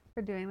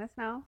We're doing this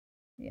now.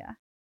 Yeah.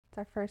 It's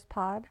our first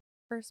pod.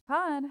 First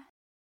pod.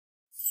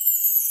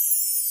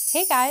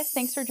 Hey guys,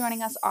 thanks for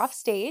joining us off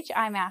stage.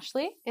 I'm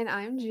Ashley. And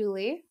I'm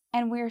Julie.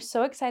 And we're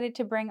so excited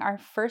to bring our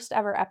first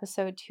ever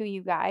episode to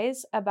you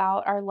guys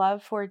about our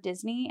love for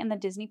Disney and the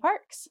Disney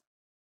parks.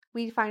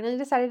 We finally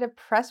decided to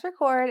press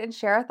record and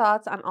share our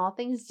thoughts on all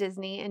things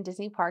Disney and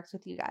Disney parks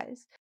with you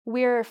guys.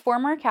 We're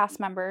former cast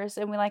members,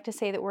 and we like to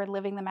say that we're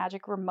living the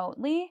magic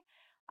remotely.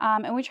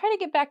 And we try to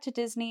get back to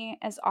Disney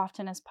as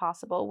often as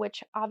possible,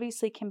 which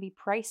obviously can be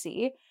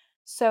pricey.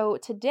 So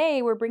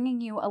today we're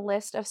bringing you a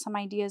list of some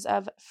ideas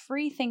of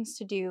free things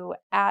to do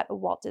at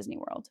Walt Disney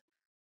World.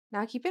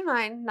 Now, keep in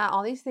mind, not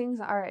all these things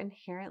are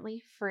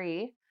inherently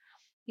free.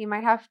 You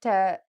might have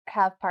to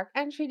have park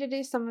entry to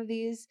do some of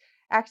these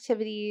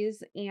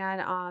activities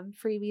and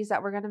freebies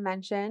that we're going to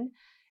mention,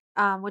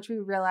 which we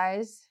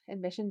realize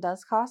admission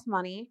does cost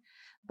money,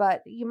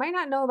 but you might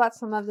not know about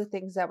some of the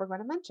things that we're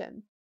going to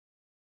mention.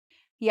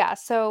 Yeah,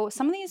 so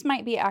some of these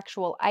might be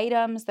actual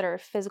items that are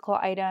physical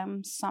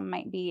items. Some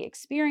might be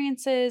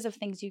experiences of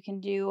things you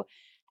can do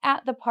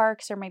at the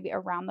parks or maybe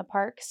around the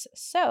parks.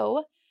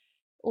 So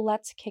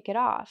let's kick it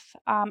off.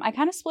 I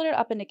kind of split it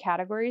up into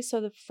categories. So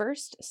the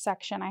first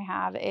section I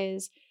have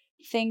is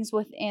things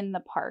within the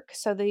park.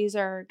 So these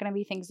are going to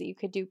be things that you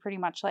could do pretty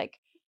much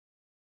like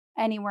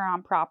anywhere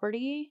on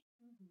property.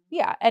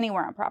 Yeah,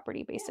 anywhere on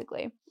property,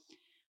 basically.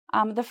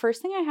 The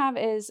first thing I have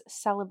is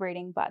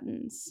celebrating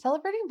buttons.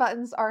 Celebrating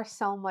buttons are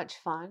so much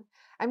fun.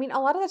 I mean, a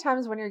lot of the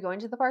times when you're going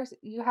to the parks,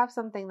 you have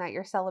something that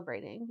you're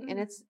celebrating, and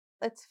it's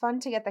fun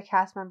to get the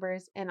cast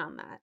members in on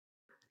that.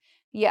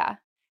 Yeah.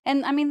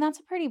 And I mean, that's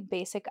a pretty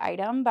basic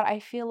item, but I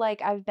feel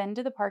like I've been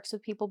to the parks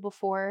with people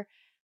before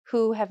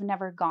who have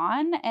never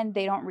gone and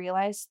they don't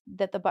realize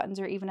that the buttons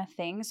are even a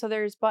thing. So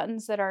there's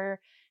buttons that are,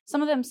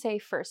 some of them say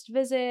first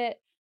visit,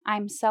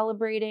 I'm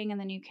celebrating, and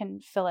then you can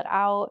fill it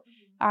out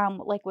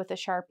like with a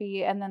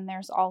Sharpie. And then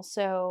there's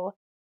also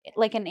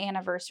like an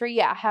anniversary.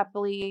 Yeah.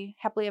 Happily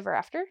ever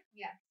after.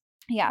 Yeah.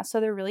 Yeah. So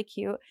they're really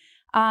cute.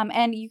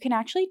 And you can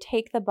actually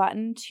take the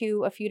button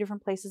to a few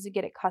different places to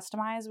get it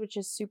customized, which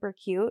is super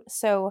cute.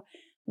 So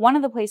one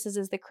of the places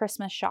is the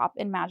Christmas shop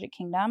in Magic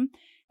Kingdom.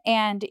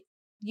 And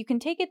you can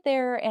take it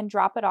there and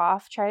drop it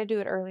off. Try to do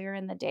it earlier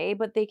in the day,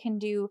 but they can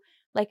do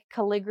like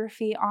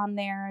calligraphy on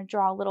there,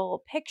 draw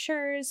little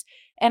pictures.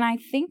 And I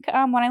think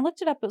when I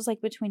looked it up, it was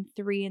like between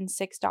 $3 and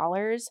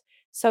 $6.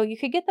 So you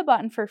could get the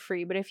button for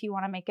free, but if you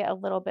want to make it a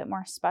little bit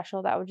more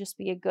special, that would just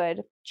be a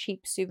good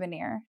cheap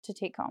souvenir to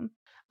take home.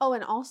 Oh,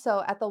 and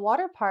also at the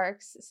water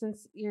parks,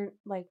 since you're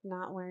like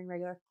not wearing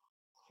regular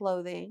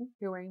clothing,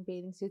 you're wearing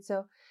bathing suits,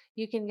 so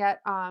you can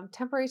get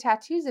temporary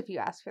tattoos if you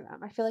ask for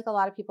them. I feel like a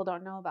lot of people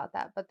don't know about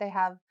that, but they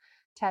have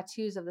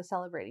tattoos of the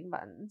celebrating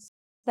buttons.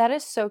 That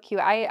is so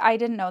cute. I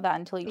didn't know that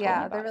until you told me Yeah,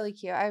 they're about it. really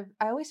cute. I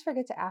always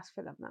forget to ask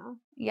for them though.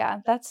 Yeah,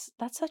 that's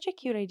such a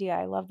cute idea.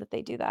 I love that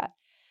they do that.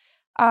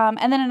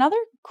 And then another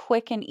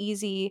quick and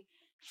easy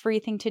free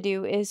thing to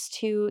do is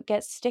to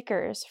get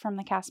stickers from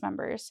the cast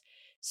members.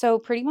 So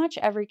pretty much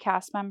every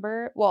cast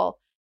member, well,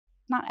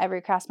 not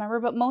every cast member,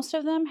 but most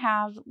of them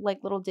have like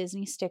little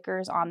Disney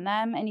stickers on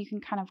them and you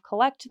can kind of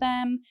collect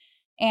them.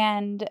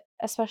 And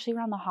especially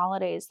around the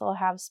holidays, they'll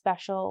have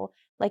special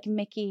like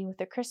Mickey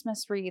with a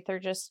Christmas wreath or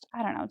just,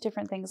 I don't know,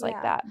 different things like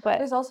Yeah. that. But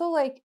There's also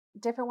like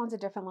different ones at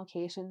different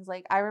locations.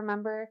 Like I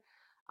remember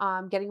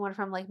getting one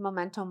from like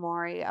Memento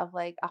Mori of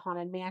like a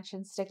Haunted Mansion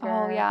oh,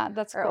 sticker, yeah,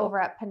 that's or cool.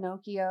 over at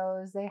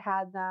Pinocchio's they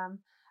had them.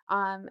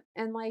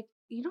 And like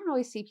you don't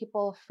always see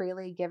people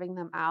freely giving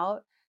them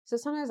out. So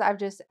sometimes I've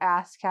just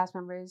asked cast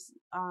members,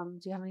 do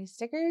you have any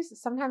stickers?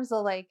 Sometimes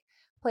they'll like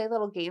play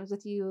little games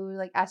with you,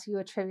 like ask you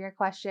a trivia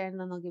question, and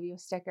then they'll give you a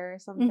sticker or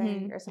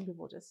something, Hmm. or some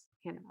people just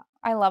hand them out.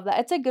 I love that.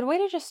 It's a good way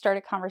to just start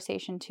a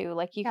conversation too.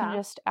 Like you can Yeah.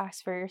 just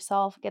ask for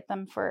yourself, get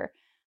them for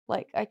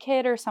like a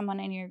kid or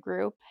someone in your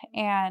group.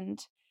 And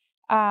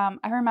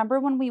I remember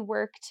when we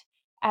worked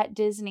at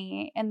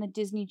Disney in the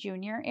Disney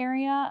Junior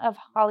area of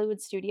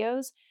Hollywood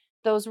Studios,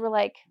 those were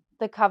like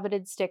the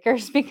coveted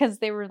stickers because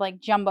they were like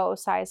jumbo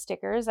size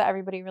stickers that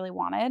everybody really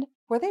wanted.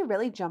 Were they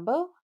really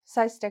jumbo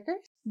size stickers?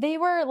 They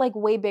were like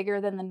way bigger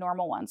than the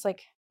normal ones,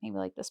 like maybe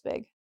like this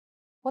big.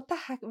 What the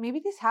heck? Maybe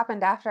this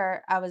happened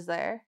after I was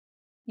there.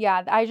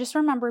 Yeah, I just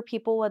remember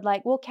people would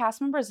like, well, cast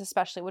members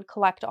especially would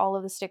collect all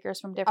of the stickers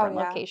from Oh, different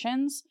yeah.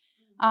 locations.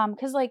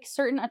 Because like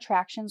certain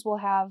attractions will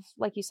have,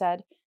 like you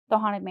said, the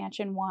Haunted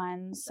Mansion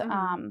ones.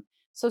 Mhm.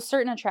 So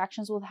certain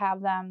attractions will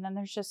have them. Then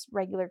there's just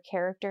regular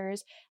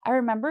characters. I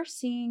remember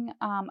seeing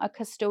a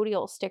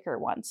custodial sticker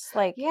once.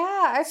 Like,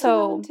 Yeah, I've seen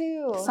that one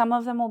so too. some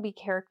of them will be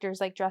characters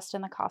like dressed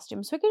in the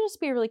costume. So it could just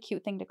be a really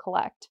cute thing to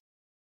collect.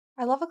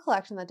 I love a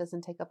collection that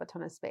doesn't take up a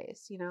ton of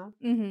space, you know?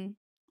 Mm-hmm.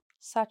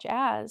 Such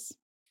as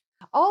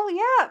Oh,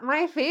 yeah,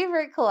 my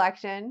favorite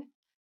collection,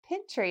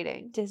 pin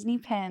trading. Disney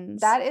pins.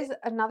 That is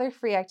another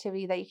free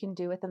activity that you can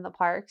do within the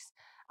parks.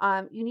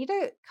 You need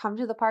to come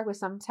to the park with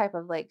some type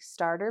of like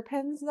starter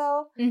pins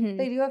though. Mm-hmm.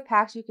 They do have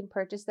packs you can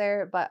purchase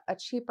there, but a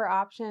cheaper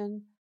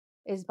option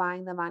is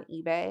buying them on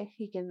eBay.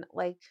 You can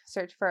like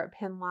search for a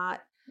pin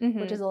lot, which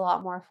Mm-hmm. is a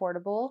lot more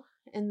affordable.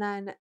 And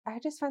then I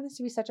just find this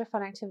to be such a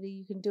fun activity.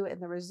 You can do it in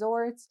the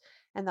resorts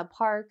and the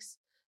parks.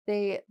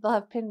 They'll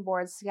have pin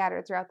boards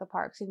scattered throughout the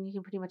parks, and you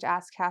can pretty much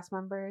ask cast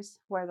members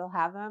where they'll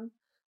have them.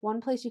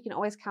 One place you can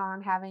always count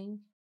on having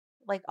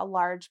like a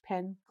large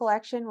pin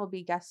collection will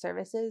be guest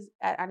services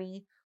at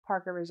any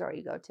park or resort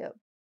you go to.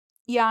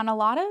 Yeah, and a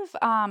lot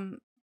of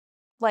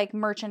like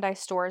merchandise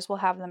stores will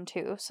have them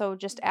too. So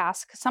just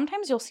ask.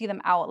 Sometimes you'll see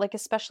them out, like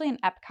especially in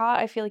Epcot.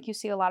 I feel like you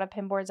see a lot of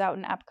pin boards out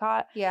in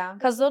Epcot Yeah.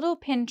 because they'll do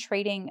pin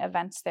trading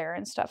events there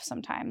and stuff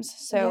sometimes.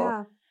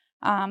 So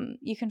Yeah.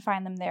 you can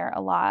find them there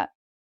a lot.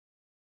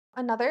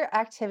 Another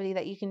activity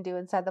that you can do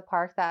inside the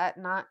park that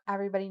not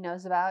everybody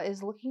knows about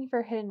is looking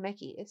for hidden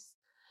Mickeys.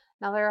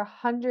 Now, there are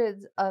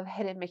hundreds of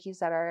hidden Mickeys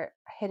that are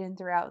hidden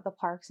throughout the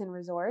parks and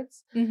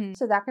resorts. Hmm.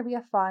 So that could be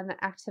a fun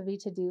activity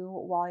to do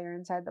while you're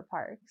inside the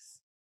parks.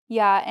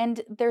 Yeah,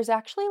 and there's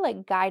actually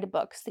like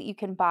guidebooks that you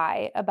can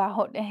buy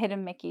about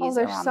hidden Oh, Mickeys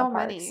there's around the so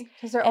parks. many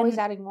because they're always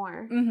And adding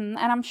more. and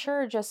I'm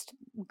sure just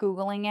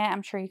Googling it,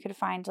 I'm sure you could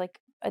find like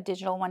a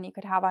digital one you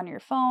could have on your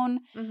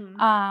phone. Hmm.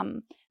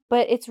 Um,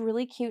 but it's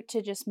really cute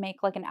to just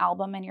make like an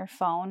album in your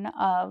phone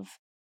of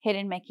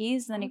hidden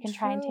Mickeys. Then Oh, you can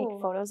try and take true.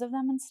 photos of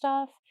them and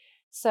stuff.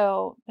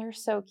 So they're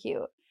so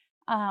cute.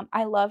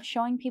 I love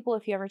showing people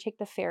if you ever take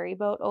the ferry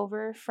boat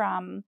over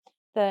from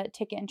the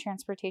Ticket and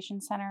Transportation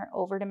Center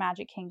over to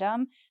Magic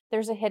Kingdom,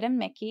 there's a hidden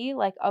Mickey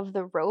like of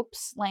the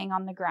ropes laying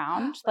on the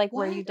ground, like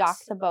where you What? dock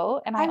the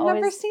boat. And I I've never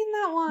always seen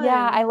that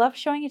yeah, I one. love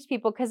showing it to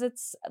people because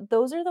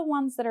those are the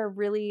ones that are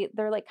really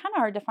they're like kind of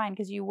hard to find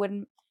because you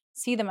wouldn't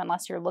see them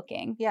unless you're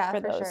looking Yeah,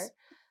 for for sure. those.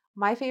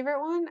 My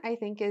favorite one, I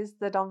think, is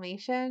the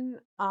Dalmatian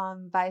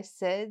by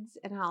Sid's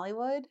in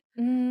Hollywood.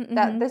 That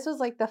Mm-hmm. this was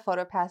like the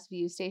PhotoPass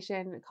view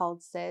station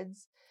called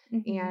Sid's,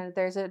 Mm-hmm. and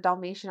there's a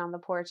Dalmatian on the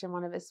porch, and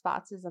one of his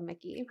spots is a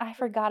Mickey. I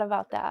forgot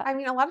about that. I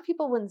mean, a lot of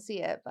people wouldn't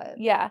see it, but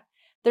Yeah,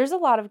 there's a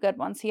lot of good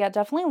ones. So yeah,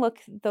 definitely look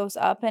those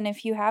up. And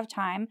if you have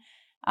time,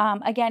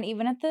 again,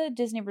 even at the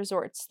Disney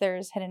resorts,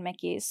 there's hidden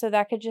Mickeys. So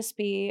that could just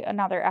be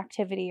another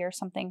activity or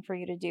something for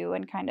you to do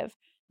and kind of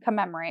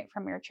commemorate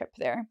from your trip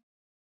there.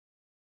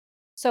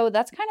 So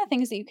that's kind of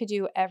things that you could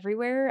do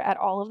everywhere at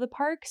all of the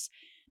parks.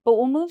 But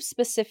we'll move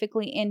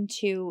specifically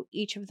into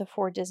each of the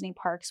 4 Disney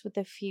parks with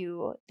a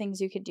few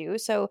things you could do.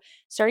 So,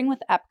 starting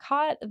with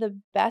Epcot, the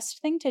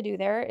best thing to do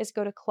there is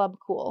go to Club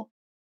Cool.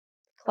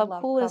 I Club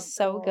love Cool is Club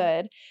so Cool.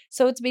 good.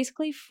 So it's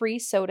basically free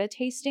soda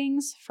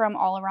tastings from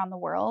all around the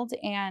world,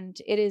 and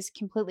it is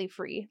completely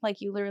free. Like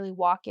you literally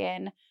walk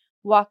in,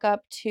 walk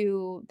up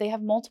to, they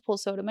have multiple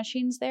soda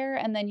machines there,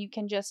 and then you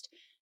can just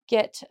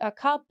get a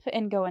cup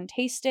and go and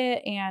taste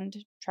it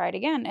and try it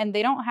again. And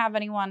they don't have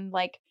anyone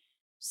like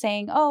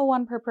saying, oh,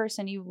 one per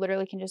person. You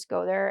literally can just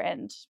go there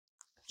and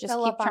just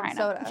Fill keep up on trying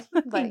them.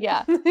 soda. Like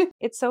Yeah.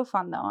 It's so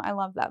fun though. I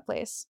love that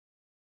place.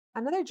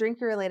 another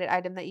drink related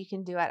item that you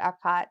can do at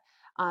Epcot.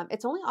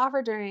 It's only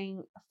offered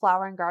during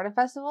Flower and Garden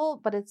Festival,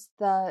 but it's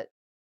the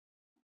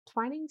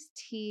Twinings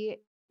Tea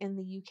in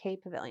the UK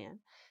Pavilion.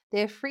 They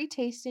have free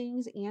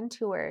tastings and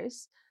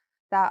tours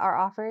that are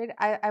offered.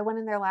 I went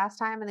in there last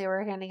time and they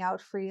were handing out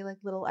free like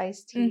little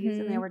iced teas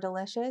and they Mhm. were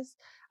delicious.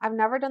 I've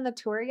never done the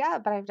tour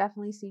yet, but I've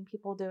definitely seen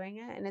people doing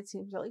it and it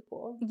seems really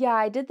cool. Yeah,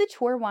 I did the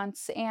tour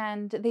once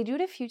and they do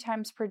it a few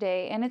times per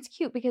day. And it's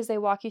cute because they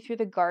walk you through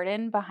the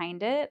garden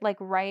behind it, like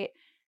right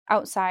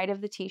outside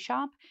of the tea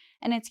shop.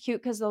 And it's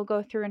cute because they'll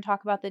go through and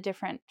talk about the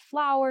different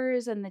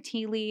flowers and the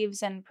tea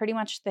leaves and pretty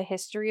much the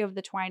history of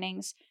the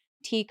Twinings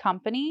Tea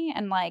Company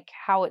and like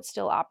how it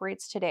still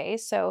operates today.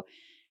 So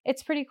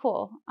it's pretty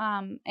cool.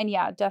 And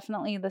yeah,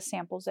 definitely the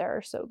samples there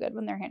are so good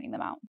when they're handing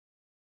them out.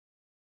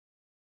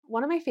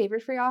 One of my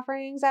favorite free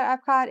offerings at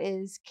Epcot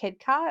is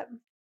KidCot.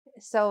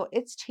 So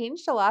it's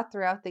changed a lot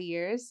throughout the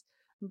years,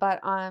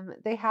 but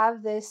they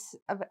have this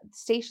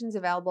stations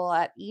available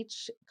at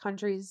each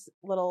country's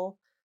little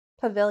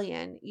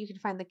pavilion. You can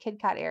find the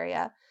KidCot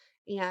area,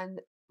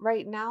 and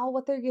right now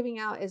what they're giving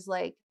out is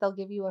like they'll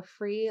give you a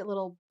free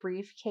little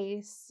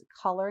briefcase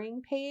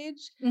coloring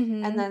page, and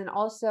Mm-hmm. then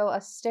also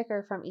a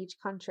sticker from each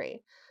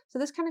country. So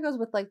this kind of goes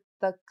with like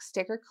the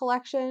sticker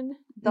collection.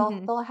 They'll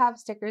Mm-hmm. they'll have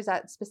stickers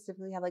that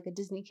specifically have like a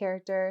Disney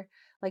character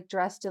like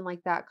dressed in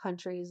like that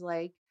country's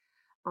like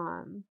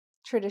um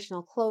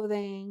traditional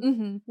clothing.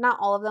 Mm-hmm. Not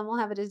all of them will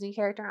have a Disney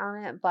character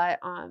on it, but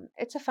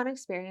it's a fun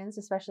experience,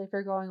 especially if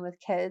you're going with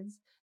kids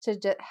to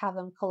have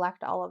them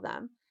collect all of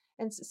them.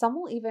 And some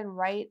will even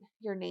write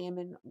your name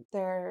in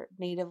their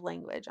native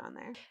language on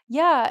there.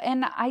 Yeah,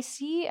 and I've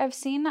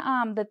seen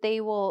that they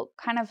will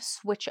kind of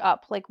switch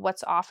up like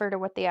what's offered or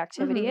what the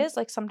activity Hmm. is.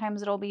 Like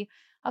sometimes it'll be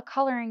a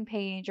coloring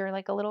page or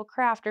like a little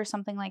craft or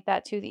something like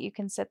that too that you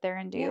can sit there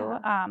and do.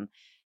 Yeah.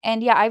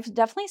 And yeah, I've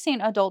definitely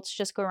seen adults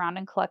just go around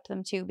and collect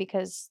them too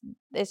because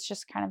it's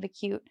just kind of a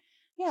cute,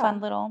 fun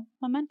Yeah. little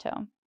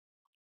memento.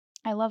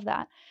 I love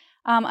that.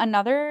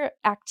 Another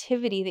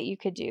activity that you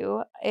could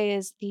do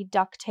is the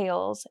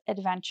DuckTales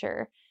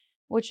adventure,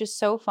 which is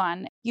so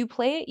fun. You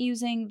play it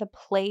using the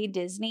Play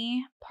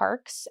Disney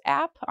Parks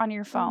app on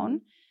your Hmm.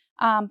 phone.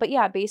 But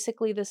yeah,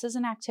 basically, this is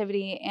an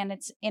activity and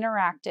it's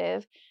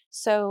interactive.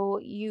 So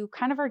you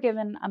kind of are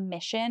given a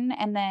mission,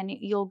 and then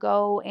you'll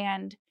go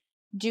and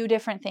do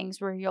different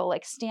things where you'll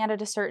like stand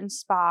at a certain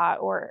spot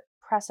or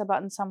press a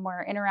button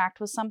somewhere, interact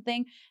with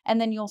something,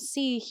 and then you'll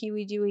see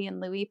Huey, Dewey,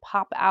 and Louie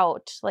pop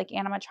out, like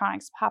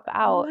animatronics pop Oh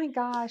out. my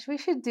gosh, we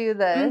should do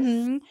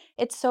this.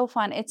 It's so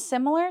fun. It's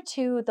similar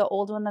to the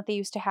old one that they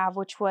used to have,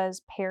 which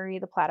was Perry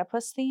the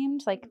Platypus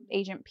themed, like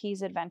Agent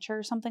P's Adventure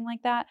or something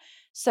like that.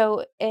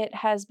 So it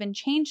has been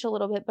changed a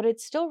little bit, but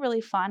it's still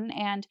really fun.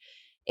 And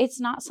it's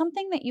not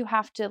something that you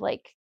have to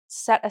like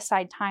set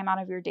aside time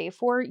out of your day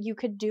for. You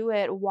could do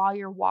it while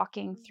you're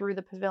walking through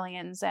the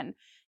pavilions. And,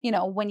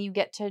 when you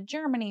get to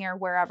Germany or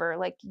wherever,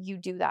 like you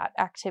do that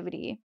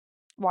activity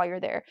while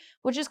you're there,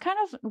 which is kind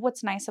of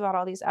what's nice about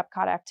all these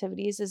Epcot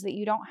activities is that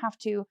you don't have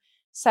to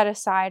set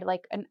aside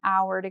like an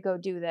hour to go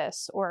do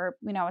this or,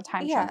 a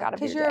time chunk Yeah, out of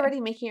because your you're day. already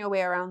making your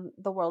way around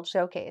the World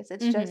Showcase.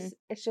 It's Mhm. just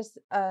it's just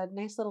a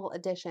nice little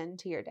addition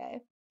to your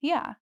day.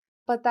 Yeah.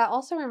 But that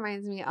also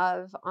reminds me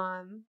of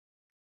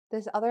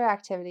this other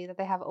activity that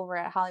they have over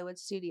at Hollywood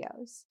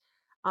Studios.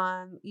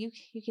 You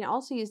can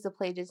also use the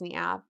Play Disney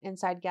app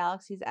inside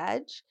Galaxy's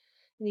Edge,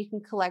 and you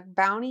can collect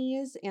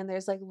bounties. And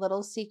there's like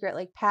little secret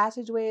like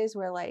passageways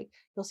where like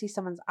you'll see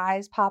someone's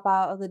eyes pop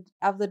out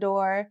of the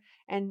door,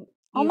 and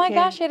Oh you my can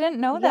gosh, I didn't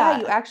know yeah,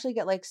 you that. actually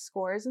get like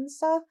scores and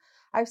stuff.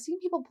 I've seen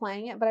people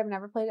playing it, but I've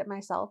never played it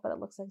myself. But it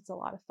looks like it's a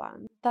lot of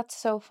fun. That's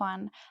so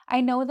fun. I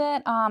know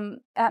that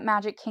at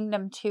Magic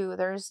Kingdom too,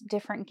 there's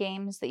different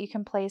games that you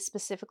can play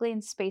specifically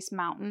in Space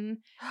Mountain.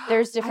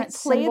 There's I different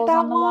played symbols that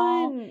on the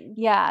wall. one.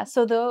 Yeah,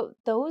 so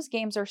those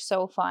games are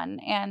so fun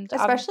and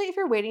Especially if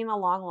you're waiting in a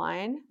long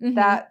line, mhm.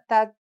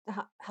 that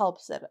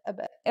helps it a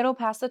bit. It'll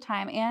pass the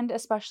time, and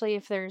especially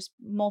if there's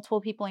multiple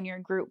people in your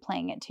group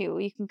playing it too.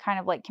 You can kind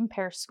of like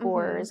compare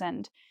scores, Mhm.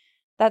 and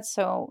that's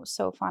so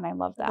fun. I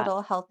love A that.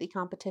 little healthy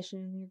competition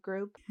in your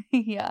group.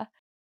 Yeah.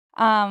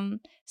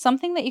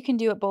 Something that you can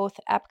do at both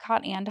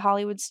Epcot and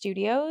Hollywood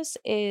Studios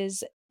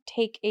is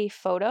take a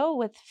photo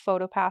with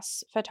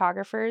PhotoPass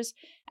photographers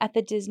at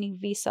the Disney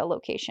Visa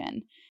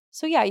location.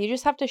 So yeah, you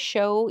just have to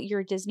show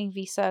your Disney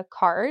Visa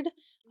card.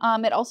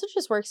 It also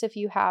just works if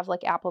you have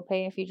like Apple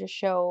Pay, if you just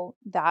show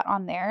that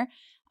on there.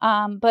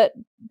 But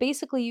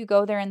basically you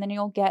go there and then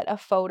you'll get a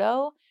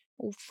photo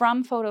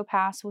from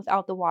PhotoPass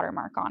without the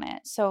watermark on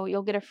it. So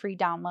you'll get a free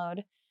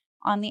download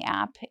on the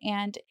app,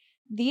 and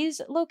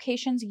these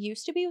locations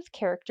used to be with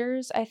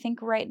characters. I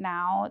think right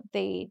now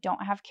they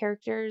don't have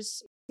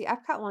characters. The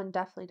Epcot one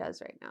definitely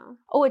does right now.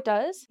 Oh, it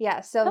does?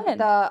 Yeah, so Good.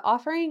 the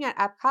offering at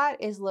Epcot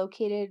is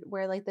located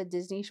where like the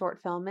Disney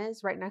short film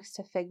is, right next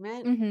to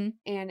Figment, Mhm.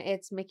 and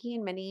it's Mickey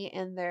and Minnie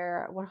in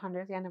their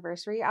 100th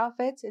anniversary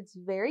outfits. It's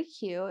very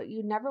cute.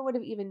 You never would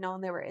have even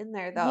known they were in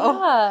there though,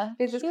 Yeah,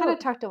 because it's kind of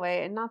cute. tucked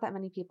away, and not that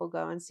many people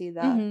go and see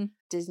the Mhm.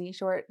 Disney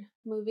short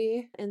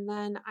movie. And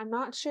then I'm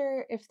not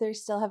sure if they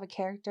still have a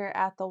character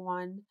at the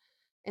one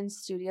in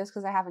studios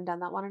because I haven't done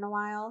that one in a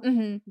while.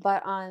 Mhm.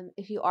 But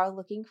if you are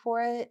looking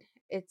for it,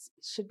 it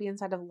should be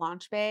inside of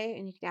Launch Bay,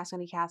 and you can ask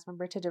any cast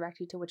member to direct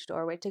you to which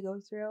doorway to go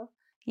through.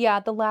 Yeah,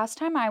 the last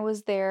time I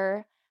was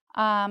there,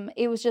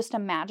 it was just a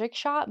magic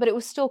shot, but it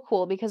was still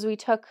cool because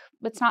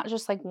it's not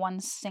just like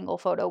one single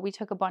photo. We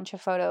took a bunch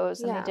of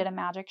photos and they Yeah. did a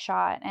magic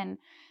shot. And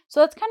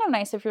so that's kind of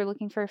nice if you're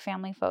looking for a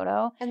family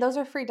photo. And those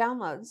are free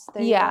downloads.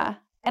 There you Yeah. go.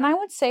 And I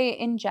would say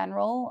in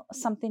general,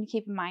 something to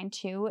keep in mind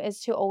too is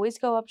to always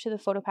go up to the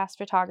PhotoPass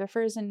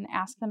photographers and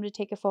ask them to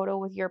take a photo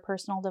with your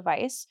personal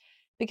device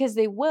because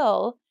they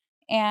will.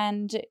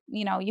 And,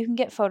 you can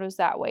get photos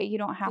that way. You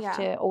don't have Yeah.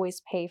 to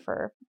always pay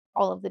for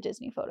all of the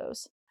Disney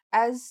photos.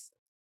 As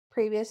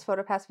previous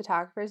PhotoPass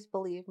photographers,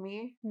 believe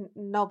me,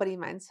 nobody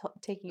minds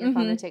taking your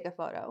phone to Hmm. take a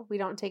photo. We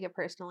don't take it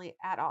personally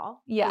at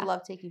all. We Yeah,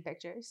 love taking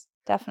pictures.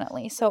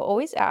 definitely. So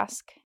always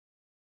ask.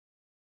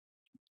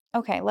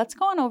 Okay, let's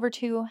go on over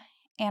to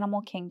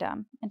Animal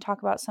Kingdom and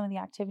talk about some of the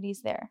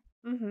activities there.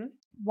 Mhm.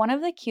 One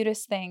of the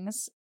cutest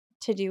things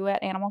to do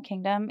at Animal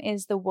Kingdom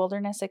is the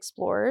Wilderness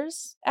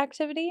Explorers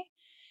activity.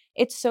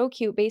 It's so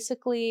cute.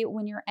 Basically,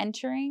 when you're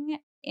entering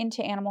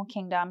into Animal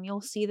Kingdom, you'll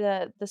see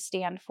the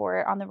stand for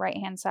it on the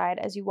right-hand side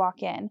as you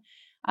walk in.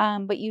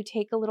 But you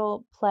take a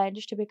little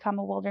pledge to become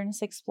a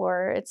wilderness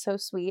explorer. It's so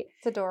sweet.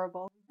 It's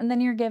adorable. And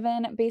then you're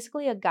given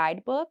basically a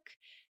guidebook,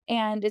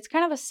 and it's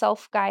kind of a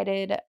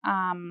self-guided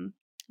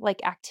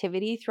like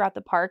activity throughout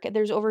the park.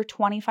 There's over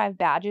 25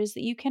 badges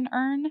that you can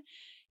earn,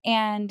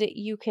 and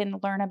you can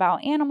learn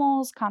about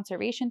animals,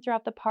 conservation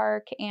throughout the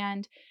park,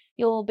 and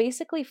you'll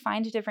basically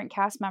find different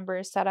cast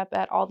members set up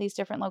at all these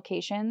different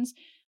locations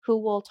who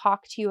will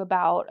talk to you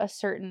about a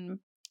certain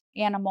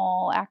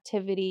animal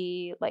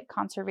activity, like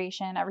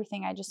conservation,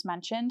 everything I just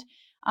mentioned.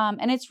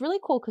 And it's really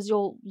cool because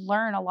you'll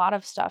learn a lot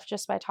of stuff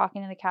just by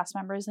talking to the cast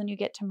members, and you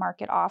get to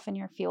mark it off in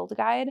your field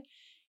guide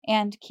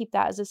and keep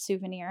that as a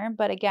souvenir.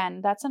 But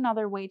again, that's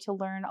another way to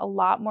learn a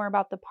lot more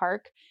about the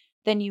park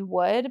than you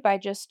would by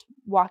just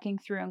walking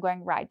through and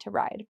going ride to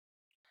ride.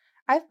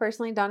 I've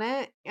personally done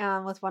it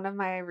with one of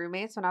my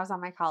roommates when I was on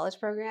my college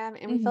program,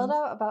 and we Hmm. filled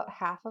out about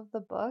half of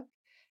the book.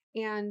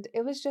 And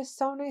it was just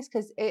so nice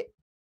because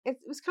it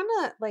was kind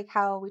of like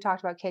how we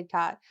talked about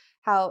KidCat,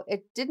 how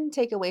it didn't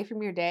take away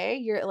from your day.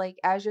 You're like,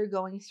 as you're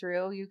going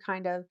through, you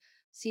kind of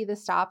see the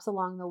stops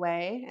along the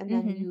way, and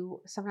then Mhm.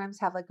 you sometimes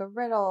have like a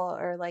riddle,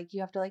 or like you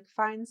have to like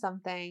find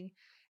something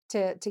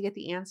to get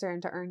the answer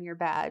and to earn your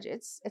badge.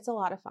 It's a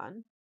lot of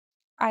fun.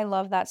 I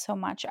love that so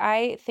much.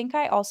 I think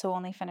I also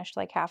only finished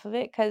like half of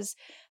it because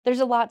there's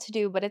a lot to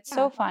do, but it's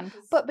so Yeah. fun.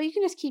 'Cause But you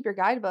can just keep your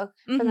guidebook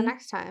for the Mhm.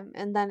 next time,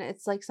 and then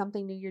it's like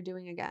something new you're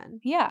doing again.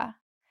 Yeah.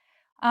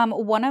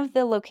 One of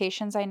the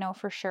locations I know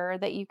for sure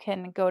that you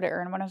can go to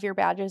earn one of your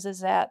badges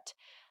is at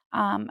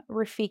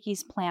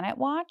Rafiki's Planet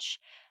Watch.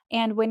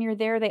 And when you're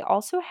there, they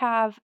also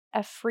have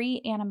a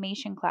free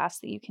animation class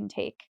that you can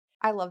take.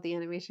 I love the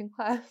animation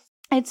class.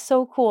 It's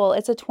so cool.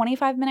 It's a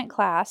 25-minute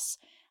class.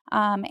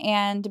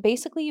 And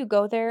basically, you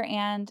go there,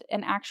 and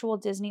an actual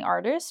Disney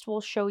artist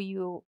will show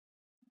you,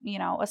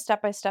 a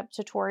step by step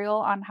tutorial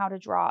on how to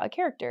draw a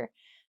character.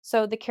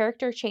 So the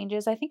character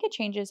changes. I think it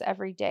changes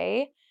every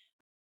day.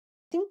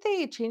 Think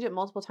they change it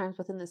multiple times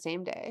within the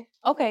same day.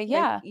 Okay,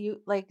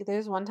 Like yeah.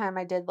 there's one time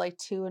I did like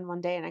 2 in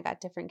one day and I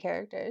got different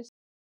characters.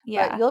 But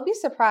Yeah. you'll be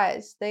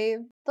surprised.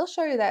 They'll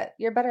show you that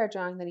you're better at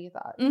drawing than you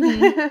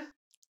Mhm. thought.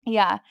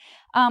 Yeah.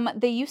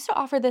 They used to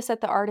offer this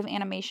at the Art of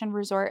Animation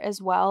Resort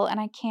as well, and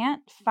I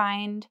can't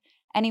find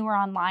anywhere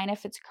online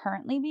if it's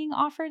currently being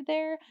offered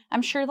there.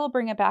 I'm sure they'll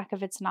bring it back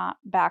if it's not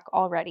back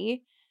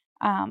already.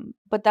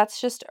 But that's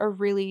just a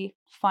really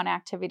fun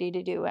activity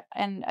to do.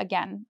 And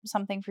again,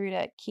 something for you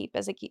to keep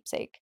as a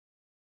keepsake.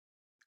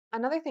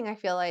 Another thing I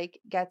feel like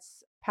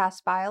gets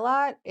passed by a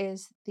lot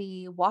is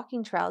the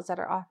walking trails that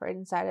are offered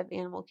inside of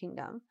Animal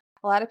Kingdom.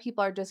 A lot of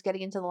people are just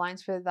getting into the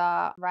lines for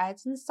the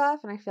rides and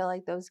stuff, and I feel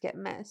like those get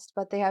missed.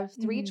 But they have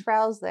 3 Hmm.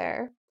 trails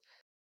there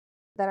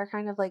that are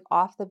kind of like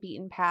off the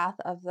beaten path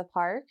of the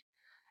park.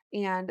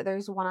 And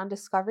there's one on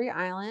Discovery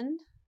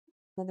Island.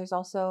 Then there's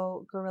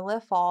also Gorilla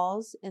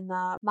Falls in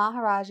the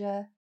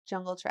Maharaja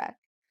Jungle Trek.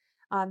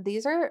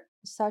 These are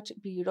such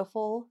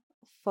beautiful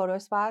photo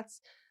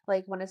spots.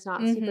 Like when it's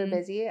not super Hmm.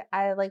 busy,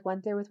 I like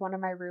went there with one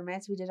of my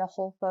roommates. We did a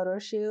whole photo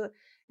shoot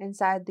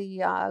inside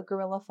the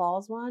Gorilla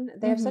Falls one.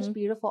 They have such Hmm.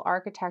 beautiful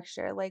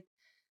architecture. Like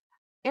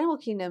Animal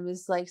Kingdom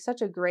is like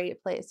such a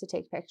great place to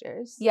take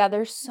pictures. Yeah,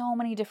 there's so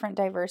many different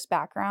diverse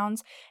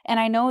backgrounds. And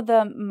I know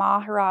the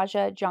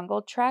Maharaja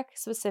Jungle Trek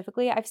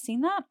specifically, I've seen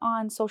that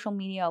on social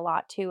media a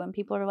lot too. And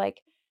people are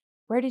like,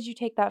 where did you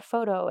take that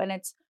photo? And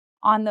it's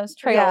on those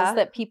trails Yeah,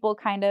 that people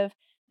kind of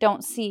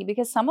don't see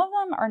because some of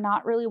them are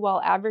not really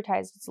well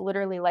advertised. It's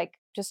literally like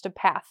just a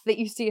path that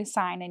you see a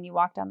sign and you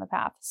walk down the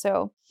path.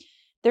 So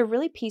they're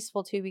really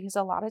peaceful too because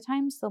a lot of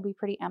times they'll be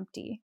pretty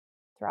empty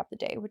throughout the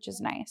day, which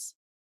is nice.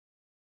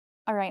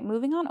 All right,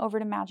 moving on over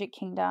to Magic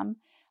Kingdom.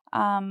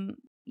 Um,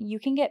 you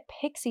can get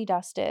pixie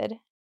dusted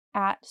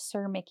at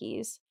Sir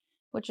Mickey's,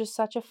 which is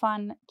such a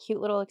fun, cute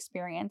little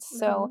experience.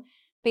 So hmm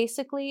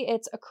basically,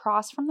 it's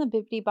across from the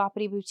Bibbidi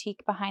Boppity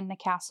Boutique behind the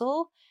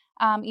castle.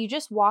 You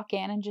just walk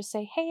in and just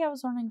say, "Hey, I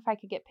was wondering if I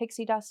could get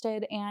pixie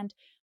dusted," and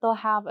they'll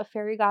have a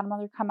fairy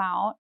godmother come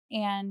out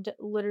and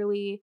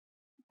literally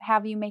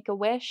have you make a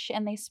wish,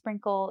 and they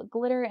sprinkle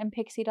glitter and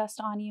pixie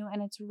dust on you,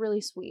 and it's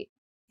really sweet.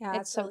 yeah,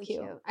 It's it's so really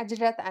cute. cute. I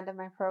did it at the end of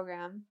my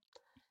program.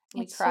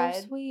 We It's so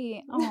cried.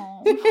 sweet.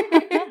 Oh.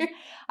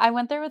 I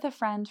went there with a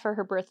friend for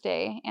her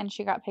birthday and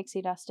she got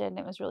pixie dusted and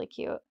it was really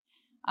cute.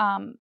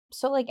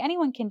 So like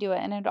anyone can do it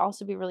and it'd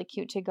also be really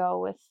cute to go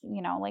with,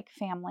 like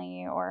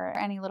family or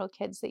any little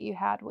kids that you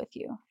had with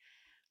you.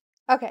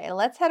 Okay,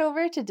 let's head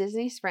over to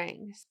Disney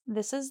Springs.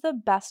 This is the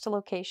best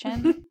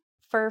location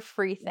for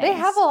free They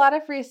have a things. lot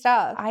of free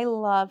stuff. I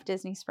love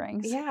Disney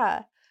Springs.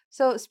 Yeah.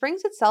 So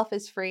Springs itself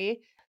is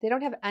free. They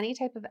don't have any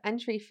type of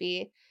entry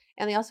fee,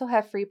 and they also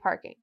have free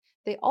parking.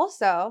 They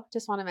also,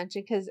 just want to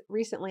mention, because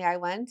recently I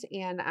went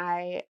and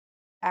I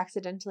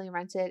accidentally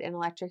rented an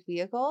electric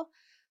vehicle.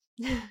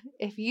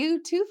 If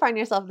you too find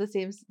yourself in the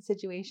same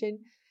situation,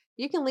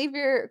 you can leave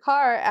your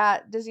car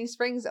at Disney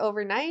Springs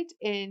overnight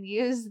and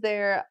use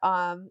their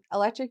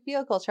electric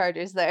vehicle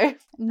chargers there.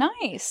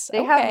 Nice.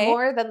 They have Okay.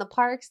 more than the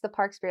parks. The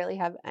parks barely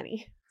have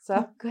any.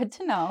 So, Good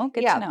to know.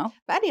 Good to yeah. know.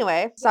 But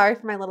anyway, sorry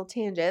for my little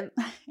tangent.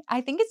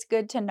 I think it's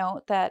good to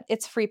note that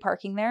it's free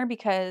parking there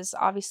because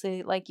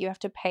obviously, like, you have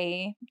to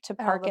pay to At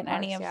all park the in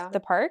any parks, of yeah. the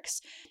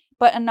parks.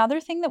 But another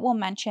thing that we'll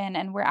mention,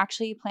 and we're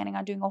actually planning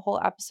on doing a whole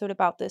episode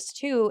about this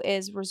too,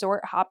 is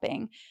resort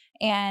hopping.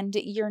 And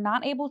you're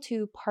not able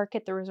to park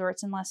at the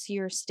resorts unless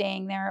you're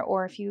staying there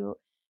or if you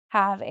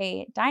have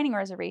a dining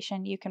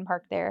reservation, you can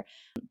park there.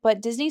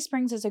 But Disney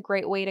Springs is a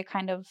great way to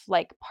kind of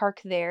like park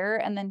there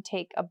and then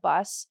take a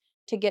bus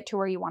to get to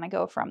where you want to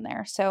go from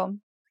there. So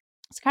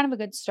it's kind of a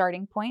good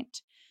starting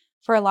point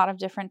for a lot of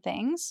different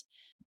things.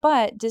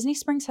 But Disney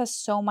Springs has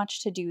so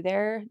much to do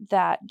there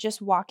that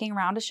just walking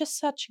around is just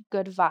such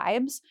good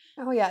vibes.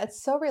 Oh, yeah,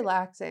 it's so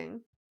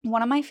relaxing.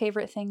 One of my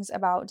favorite things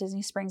about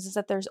Disney Springs is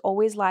that there's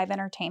always live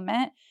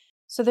entertainment.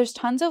 So there's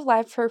tons of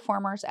live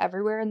performers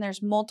everywhere and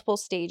there's multiple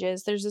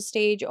stages. There's a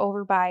stage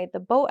over by the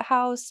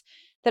boathouse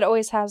that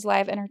always has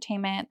live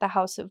entertainment. The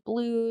House of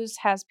Blues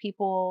has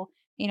people,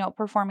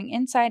 performing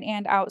inside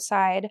and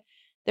outside.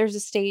 There's a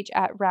stage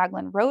at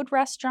Raglan Road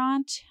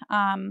Restaurant.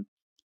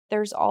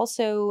 There's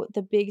also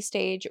the big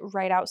stage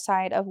right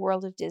outside of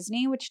World of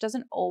Disney, which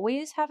doesn't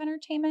always have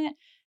entertainment,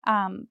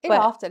 It but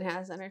often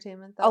has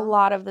entertainment a though.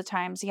 lot of the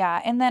times,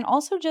 yeah. And then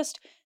also just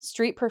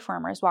street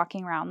performers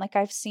walking around. Like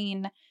I've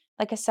seen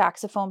like a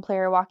saxophone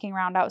player walking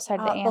around outside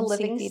the The AMC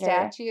living theater.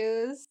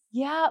 statues.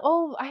 Yeah.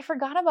 Oh, I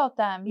forgot about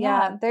them.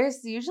 Yeah, Yeah.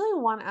 there's usually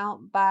one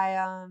out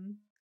by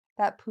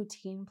that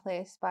poutine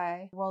place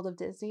by World of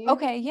Disney.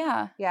 Okay.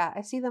 Yeah. Yeah,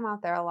 I see them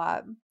out there a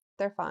lot.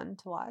 They're fun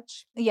to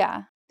watch.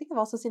 Yeah. I think I've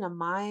also seen a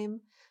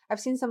mime. I've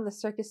seen some of the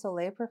Cirque du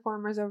Soleil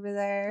performers over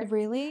there.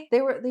 Really?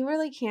 They were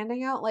like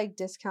handing out like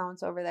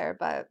discounts over there,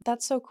 but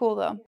That's so cool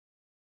though.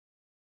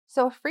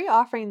 so a free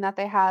offering that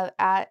they have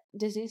at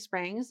Disney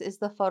Springs is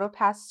the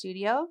PhotoPass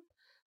Studio.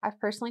 I've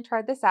personally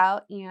tried this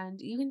out, and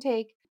you can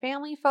take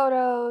family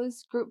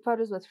photos, group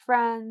photos with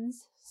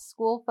friends,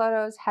 school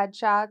photos,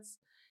 headshots,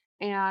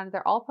 and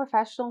they're all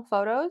professional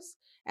photos.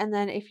 And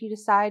then if you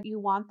decide you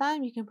want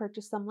them, you can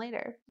purchase them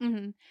later.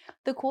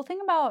 The cool thing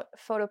about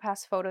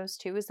PhotoPass photos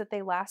too is that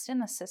they last in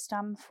the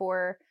system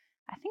for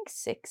I think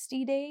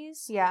 60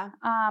 days. Yeah.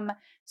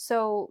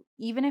 So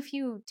even if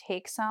you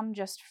take some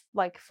just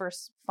like for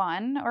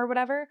fun or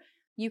whatever,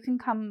 you can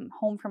come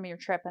home from your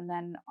trip and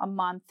then a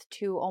month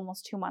to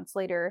almost 2 months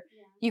later,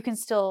 you can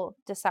still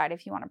decide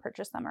if you want to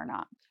purchase them or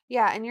not.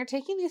 Yeah, and you're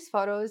taking these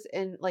photos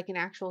in like an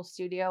actual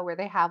studio where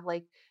they have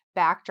like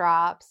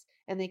backdrops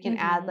and they can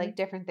add Mm-hmm. like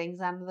different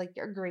things on like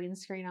your green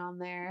screen on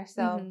there.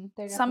 So Mm-hmm.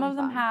 they're Some definitely of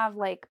them fun. have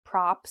like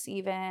props,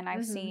 even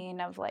I've Hmm. seen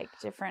of like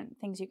different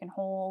things you can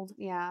hold.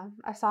 Yeah,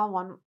 I saw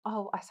one.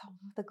 Oh, I saw one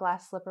with the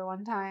glass slipper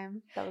one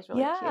time. That was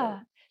really cute. Yeah.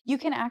 You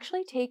can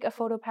actually take a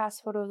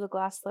PhotoPass photo of the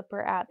glass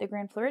slipper at the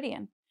Grand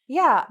Floridian.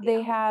 Yeah.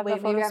 They have a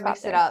Wait, photo maybe I spot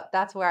mixed it there. up.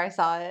 That's where I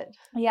saw it.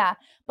 Yeah,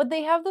 but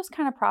they have those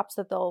kind of props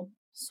that they'll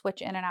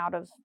switch in and out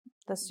of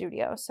the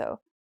studio, so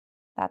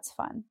that's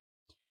fun.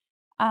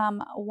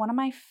 One of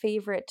my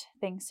favorite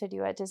things to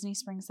do at Disney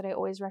Springs that I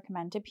always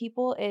recommend to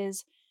people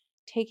is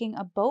taking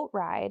a boat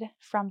ride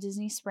from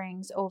Disney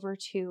Springs over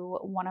to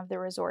one of the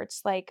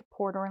resorts like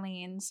Port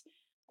Orleans,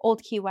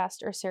 Old Key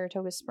West, or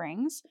Saratoga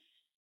Springs.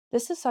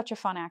 This is such a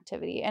fun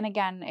activity. And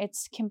again,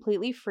 it's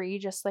completely free,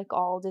 just like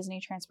all Disney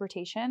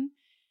transportation.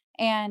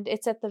 And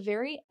it's at the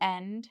very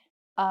end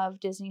of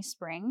Disney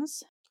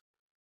Springs.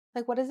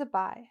 Like, what does it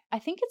buy? I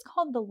think it's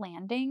called The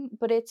Landing,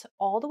 but it's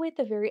all the way at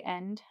the very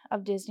end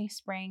of Disney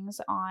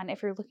Springs on,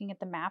 if you're looking at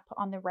the map,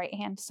 on the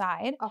right-hand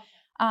side.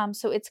 Oh,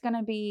 So it's going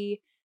to be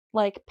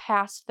like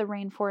past the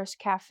Rainforest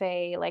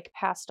Cafe, like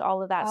past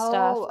all of that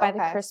stuff oh, by the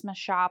okay. Christmas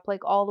shop,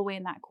 like all the way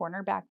in that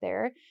corner back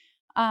there.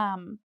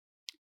 Um,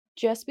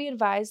 just be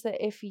advised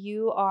that if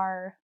you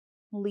are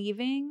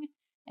leaving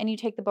and you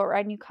take the boat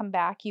ride and you come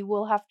back, you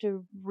will have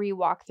to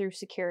re-walk through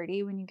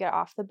security when you get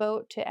off the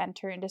boat to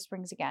enter into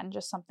Springs again.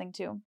 Just something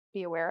to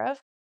be aware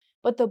of.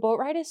 But the boat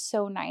ride is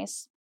so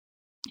nice.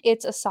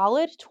 It's a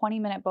solid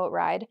 20-minute boat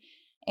ride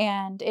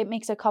and it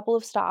makes a couple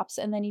of stops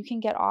and then you can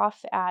get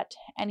off at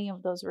any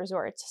of those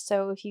resorts.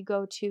 So if you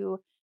go to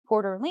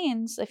Port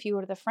Orleans, if you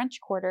go to the French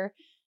Quarter,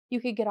 you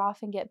could get off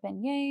and get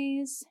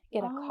beignets,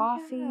 get a Oh,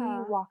 coffee,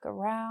 yeah. walk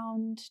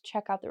around,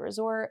 check out the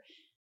resort,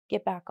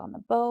 get back on the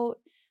boat.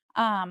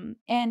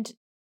 And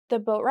the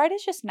boat ride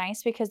is just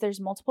nice because there's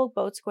multiple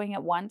boats going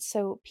at once.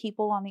 So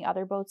people on the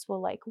other boats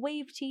will like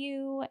wave to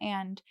you,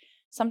 and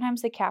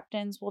sometimes the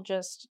captains will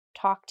just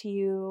talk to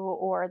you,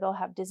 or they'll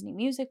have Disney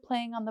music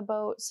playing on the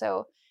boat.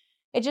 So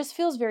it just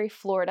feels very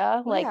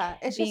Florida, like Yeah,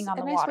 it's being just on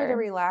a the nice way to water.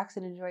 relax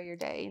and enjoy your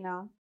day, you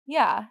know?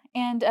 Yeah.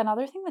 And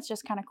another thing that's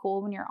just kind of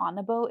cool when you're on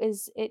the boat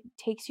is it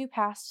takes you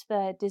past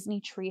the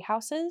Disney tree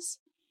houses.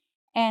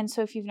 And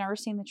so if you've never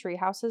seen the tree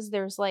houses,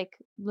 there's like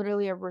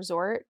literally a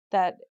resort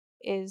that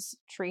is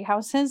tree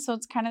houses. So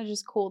it's kind of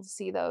just cool to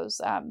see those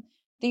that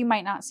you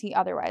might not see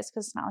otherwise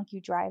because it's not like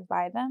you drive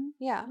by them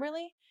Yeah.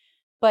 really.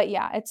 But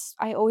yeah,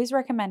 I always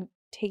recommend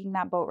taking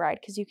that boat ride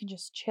because you can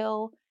just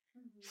chill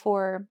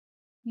for,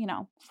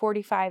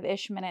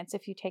 45-ish minutes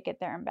if you take it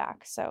there and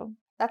back. So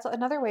That's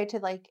another way to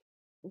like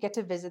get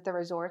to visit the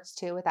resorts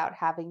too without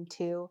having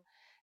to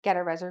get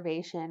a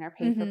reservation or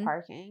pay for mhm,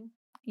 parking.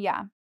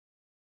 yeah.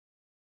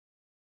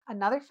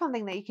 Another fun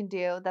thing that you can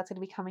do that's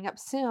going to be coming up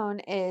soon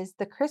is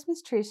the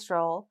Christmas tree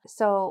stroll.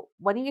 So,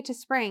 when you get to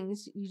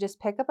Springs, you just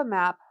pick up a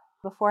map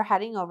before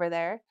heading over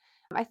there.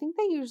 I think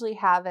they usually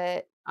have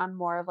it on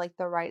more of like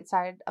the right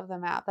side of the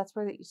map. That's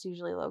where it's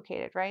usually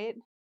located, right?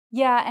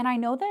 Yeah, and I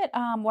know that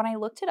when I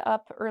looked it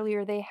up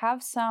earlier, they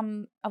have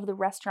some of the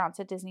restaurants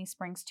at Disney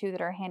Springs too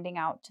that are handing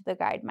out the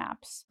guide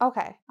maps.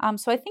 Okay.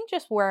 So I think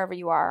just wherever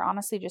you are,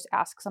 honestly, just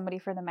ask somebody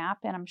for the map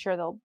and I'm sure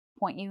they'll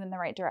point you in the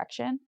right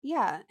direction.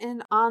 Yeah.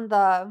 And on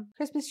the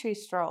Christmas tree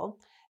stroll,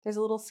 there's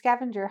a little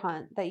scavenger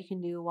hunt that you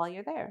can do while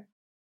you're there.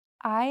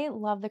 I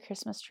love the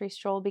Christmas tree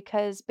stroll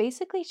because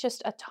basically it's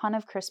just a ton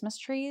of Christmas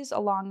trees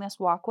along this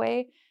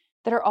walkway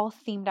that are all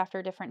themed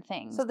after different So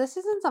things. this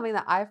isn't something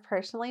that I've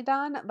personally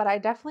done, but I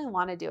definitely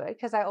want to do it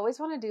because I always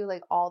want to do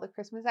like all the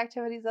Christmas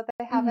activities that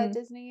they have at Hmm.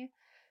 Disney.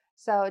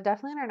 So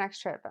definitely on our next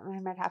trip, I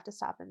might have to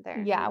stop in there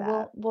and do Yeah,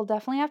 that we'll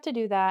definitely have to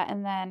do that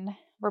and then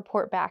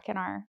report back in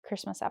our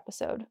Christmas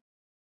episode.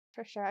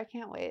 for sure. I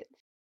can't wait.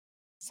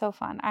 So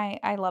fun.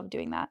 I love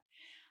doing that.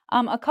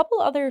 A couple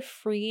other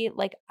free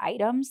like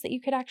items that you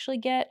could actually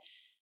get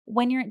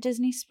when you're at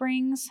Disney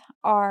Springs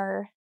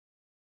are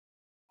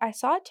I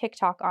saw a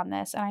TikTok on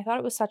this and I thought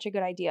it was such a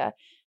good idea.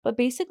 But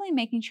basically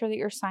making sure that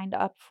you're signed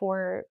up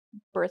for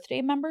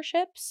birthday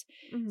memberships.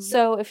 Hmm.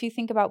 So if you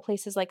think about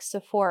places like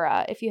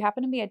Sephora, if you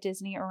happen to be at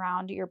Disney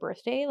around your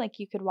birthday, like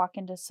you could walk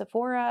into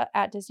Sephora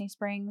at Disney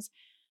Springs,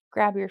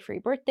 grab your free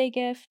birthday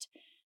gift.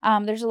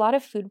 There's a lot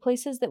of food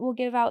places that will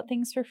give out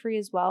things for free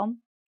as well.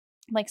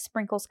 Like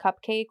Sprinkles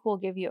Cupcake will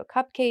give you a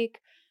cupcake.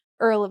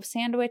 Earl of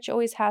Sandwich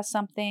always has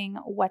something.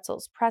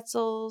 Wetzel's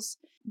Pretzels.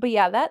 But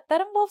yeah, that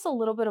involves a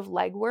little bit of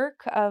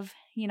legwork of,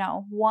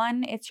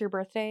 one, it's your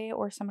birthday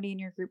or somebody in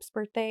your group's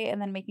birthday,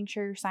 and then making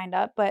sure you're signed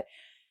up. But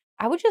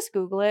I would just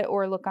Google it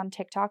or look on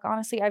TikTok.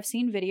 Honestly, I've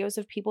seen videos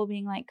of people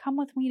being like, come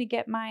with me to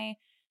get my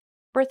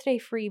birthday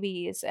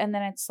freebies. And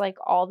then it's like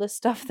all the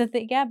stuff that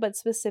they get, but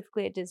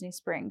specifically at Disney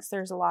Springs,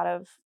 there's a lot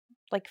of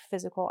like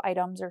physical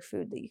items or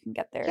food that you can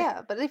get there.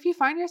 Yeah, but if you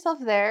find yourself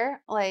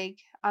there, like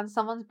on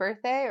someone's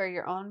birthday or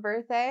your own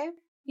birthday, might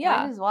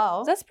Yeah. as So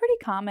well. that's pretty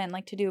common,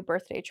 like to do a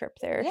birthday trip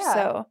there. Yeah.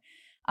 So,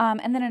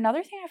 and then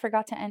another thing I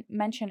forgot to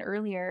mention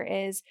earlier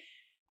is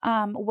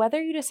whether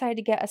you decide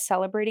to get a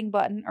celebrating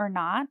button or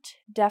not,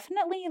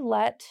 definitely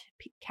let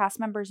cast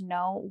members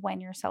know when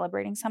you're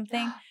celebrating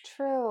something.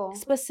 True.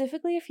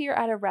 Specifically, if you're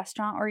at a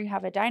restaurant or you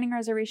have a dining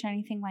reservation,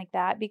 anything like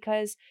that,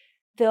 because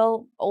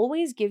they'll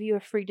always give you a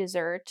free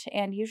dessert.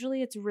 And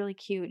usually it's really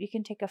cute. You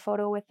can take a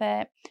photo with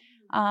it.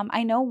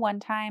 I know one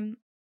time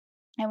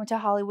I went to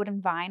Hollywood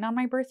and Vine on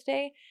my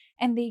birthday,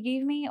 and they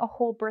gave me a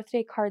whole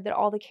birthday card that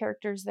all the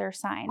characters there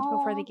signed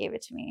before they Oh, gave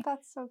it to me.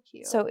 that's so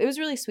cute. So it was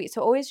really sweet.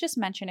 So always just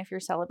mention if you're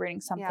celebrating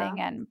Yeah.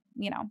 something and,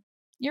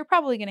 you're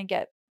probably going to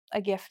get a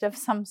gift of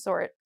some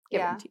sort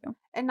given Yeah. to you.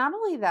 And not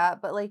only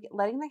that, but like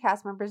letting the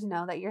cast members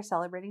know that you're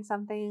celebrating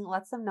something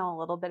lets them know a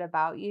little bit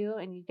about you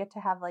and you get to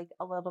have like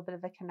a little bit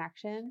of a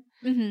connection,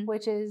 Mm-hmm.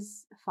 which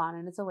is fun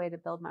and it's a way to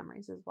build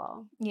memories as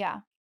well. Yeah,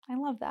 I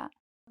love that.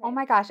 Oh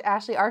my gosh,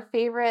 Ashley, our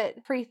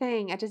favorite free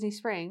thing at Disney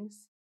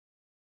Springs.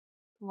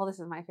 Well, this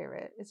is my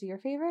favorite. Is it your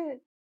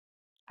favorite?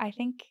 I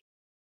think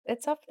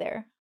it's up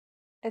there.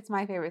 It's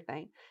my favorite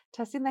thing.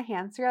 Testing the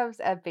hand scrubs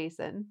at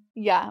Basin.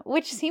 Yeah,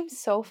 which seems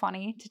so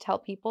funny to tell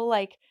people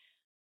like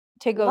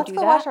to go Let's do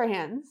go wash that. our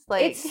hands.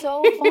 Like It's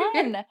so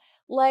fun.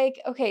 Like,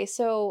 okay,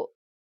 so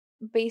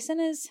Basin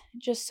is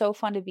just so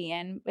fun to be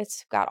in.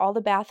 It's got all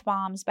the bath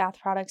bombs, bath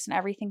products, and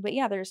everything. But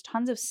yeah, there's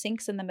tons of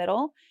sinks in the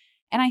middle.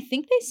 And I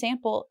think they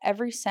sample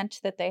every scent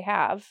that they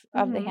have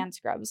of the Mhm. hand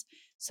scrubs.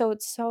 So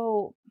it's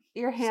so,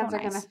 Your so hands are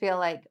gonna nice. feel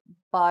like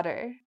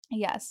butter.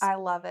 Yes. I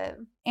love it.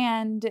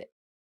 And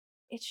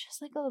it's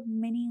just like a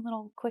mini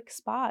little quick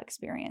spa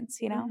experience,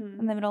 in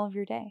Mhm. the middle of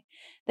your day.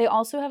 They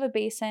also have a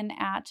basin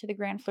at the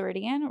Grand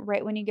Floridian.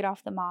 Right when you get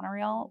off the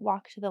monorail,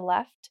 walk to the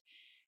left.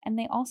 And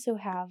they also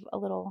have a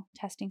little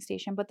testing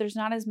station, but there's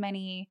not as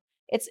many.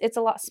 It's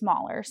a lot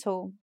smaller,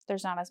 so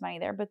there's not as many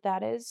there, but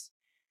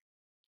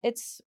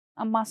it's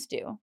a must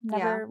do.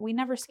 Yeah. We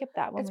never skip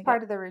that when It's we go.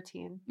 part of the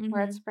routine. We're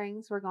at Mhm.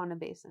 Springs, we're going to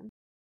Basin.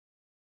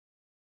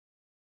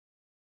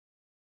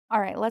 All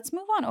right, let's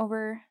move on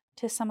over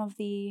to some of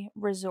the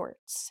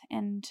resorts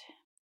and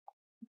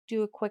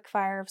do a quick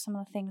fire of some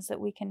of the things that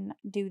we can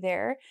do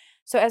there.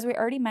 So, as we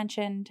already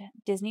mentioned,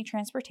 Disney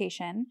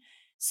transportation.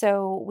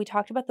 So, we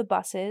talked about the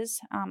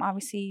buses.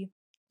 Obviously,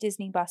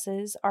 Disney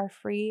buses are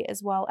free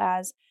as well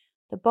as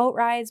the boat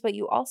rides, but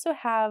you also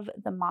have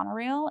the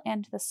monorail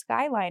and the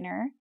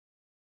Skyliner,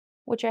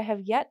 which I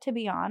have yet to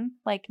be on,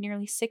 like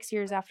nearly 6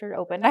 years after it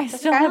opened. I The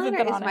still haven't Skyliner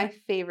been is on my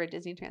it. favorite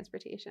Disney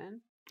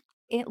transportation.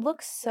 It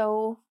looks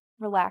so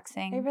It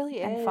relaxing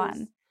really and is.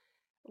 fun.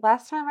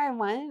 Last time I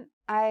went,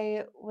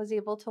 I was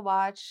able to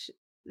watch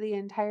the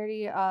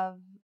entirety of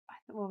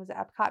what was it,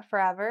 Epcot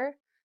Forever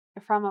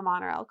from a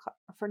monorail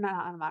for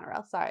not on a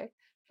monorail, sorry,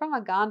 from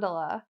a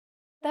gondola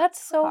That's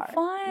so car.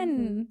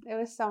 fun. It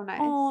was so nice.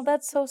 Oh,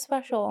 that's so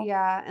special.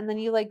 Yeah, and then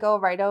you like go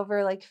right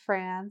over like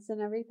France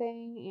and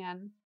everything,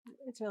 and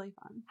it's really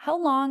fun. How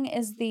long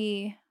is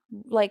the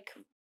like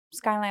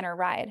Skyliner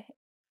ride?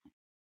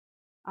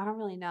 I don't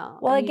really know.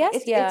 Well, I I mean, guess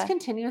it's yeah.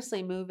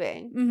 continuously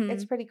moving.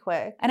 It's Mhm. pretty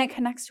quick. And it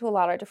connects to a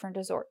lot of different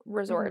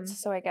resorts, Mhm.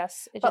 so I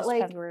guess it But just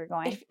depends like where you're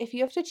going. if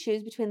you have to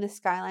choose between the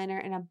Skyliner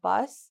and a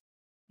bus,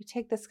 you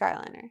take the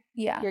Skyliner.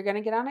 Yeah. You're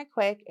gonna get on it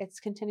quick. It's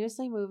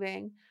continuously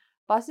moving.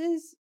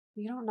 Buses,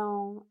 you don't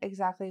know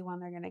exactly when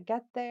they're gonna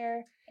get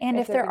there. And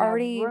if They're they're gonna have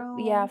already room.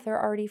 if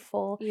they're already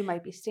full. You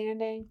might be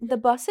standing. The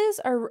buses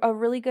are a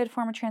really good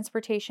form of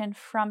transportation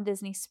from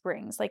Disney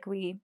Springs, like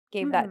we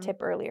gave that Mhm. tip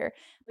earlier.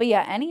 But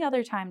yeah, any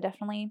other time,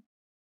 definitely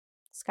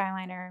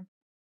Skyliner,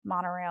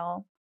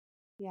 monorail,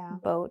 Yeah.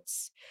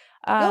 boats.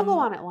 You'll go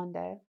on it one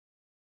day.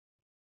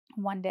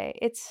 One day.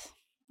 It's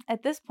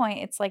At this point,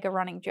 it's like a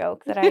running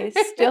joke that I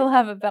still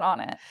haven't been on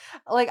it.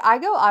 Like, I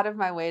go out of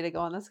my way to go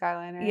on the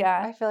Skyliner.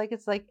 Yeah. I feel like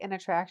it's like an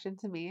attraction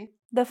to me.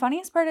 The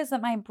funniest part is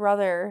that my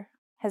brother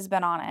has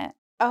been on it.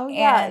 Oh,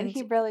 yeah, and And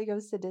he barely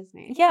goes to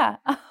Disney. yeah,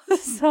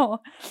 so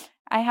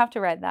I have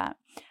to ride that.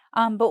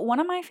 But one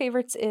of my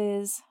favorites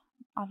is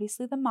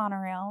obviously the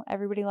monorail.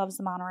 Everybody loves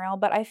the monorail,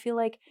 but I feel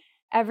like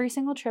every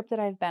single trip that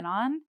I've been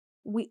on,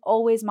 we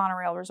always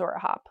monorail resort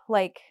hop.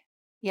 Like,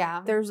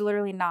 Yeah. there's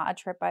literally not a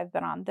trip I've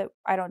been on that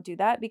I don't do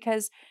that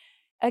because,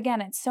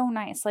 again, it's so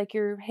nice. Like,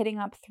 you're hitting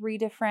up 3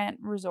 different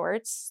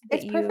resorts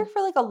that It's perfect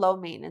for, like, a low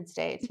maintenance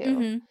day too.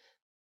 Mhm.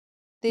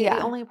 The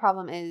Yeah, only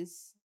problem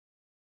is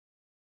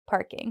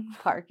parking.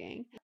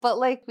 parking. But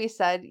like we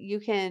said, you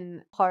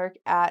can park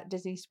at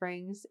Disney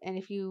Springs, and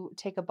if you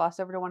take a bus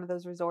over to one of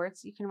those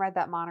resorts, you can ride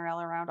that monorail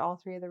around all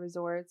 3 of the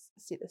resorts,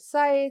 see the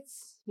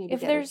sights, maybe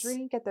If get a there's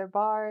drink at their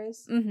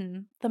bars.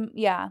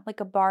 Yeah, like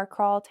a bar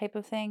crawl type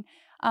of thing.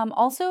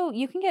 Also,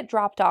 you can get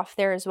dropped off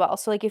there as well.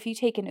 So, like, if you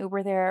take an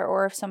Uber there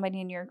or if somebody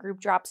in your group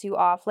drops you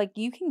off, like,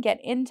 you can get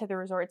into the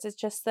resorts. It's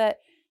just that,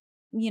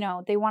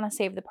 they want to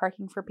save the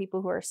parking for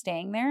people who are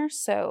staying there.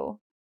 So,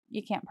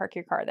 you can't park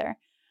your car there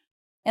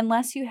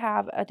unless you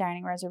have a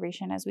dining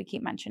reservation, as we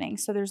keep mentioning.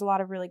 So, there's a lot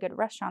of really good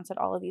restaurants at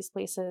all of these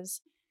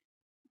places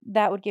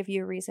that would give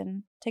you a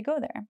reason to go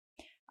there.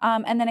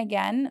 And then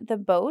again, the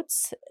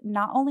boats,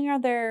 not only are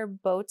there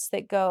boats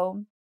that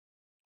go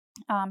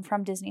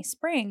from Disney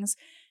Springs,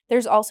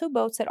 there's also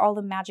boats at all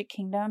the Magic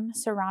Kingdom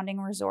surrounding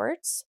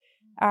resorts.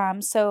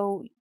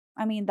 So,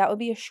 I mean, that would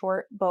be a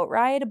short boat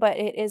ride, but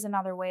it is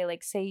another way.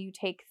 Like, say you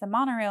take the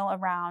monorail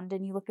around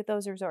and you look at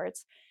those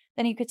resorts,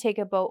 then you could take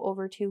a boat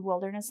over to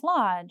Wilderness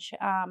Lodge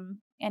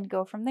and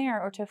go from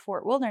there, or to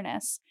Fort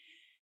Wilderness.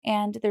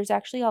 And there's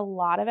actually a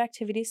lot of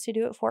activities to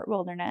do at Fort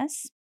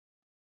Wilderness.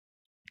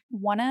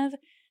 One of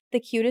the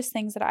cutest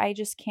things that I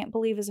just can't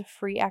believe is a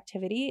free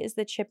activity is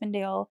the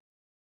Chippendale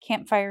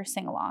Campfire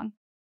Sing Along,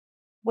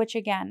 which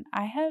again,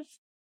 I have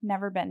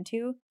never been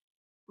to.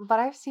 But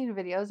I've seen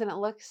videos and it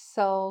looks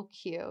so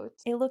cute.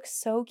 It looks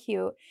so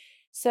cute.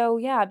 So,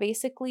 yeah,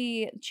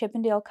 basically,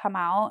 Chippendale come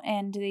out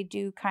and they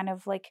do kind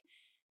of like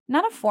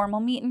not a formal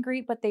meet and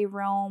greet, but they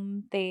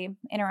roam, they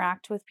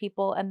interact with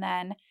people, and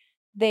then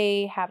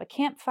they have a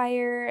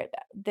campfire.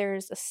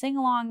 There's a sing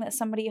along that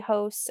somebody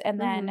hosts,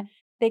 and then Mhm.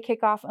 they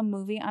kick off a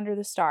movie under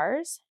the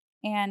stars.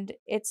 And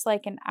it's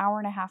like an hour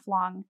and a half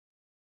long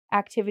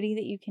activity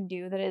that you can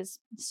do that is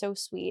so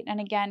sweet. And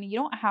again, you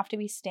don't have to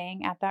be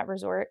staying at that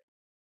resort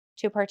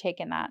to partake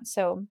in that.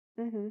 So,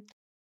 Mhm.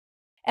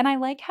 and I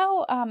like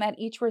how at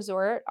each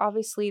resort,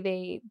 obviously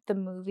the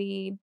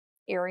movie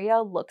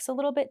area looks a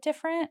little bit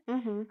different.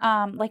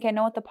 Mhm. Like I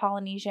know at the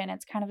Polynesian,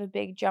 it's kind of a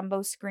big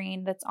jumbo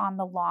screen that's on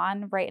the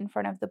lawn right in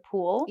front of the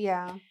pool.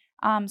 Yeah.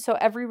 So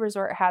every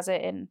resort has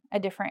it in a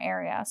different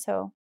area.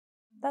 So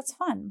that's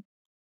fun.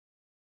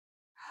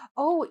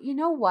 Oh, you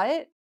know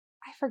what?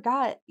 I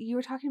forgot. You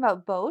were talking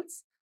about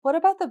boats. What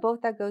about the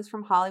boat that goes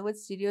from Hollywood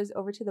Studios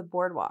over to the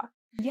boardwalk?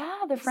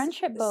 Yeah, the S-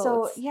 friendship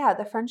So, boats. yeah,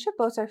 the friendship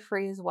boats are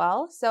free as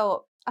well.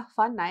 So, a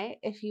fun night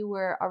if you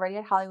were already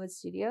at Hollywood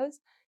Studios,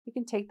 you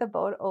can take the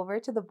boat over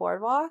to the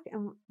boardwalk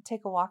and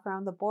take a walk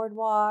around the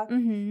boardwalk,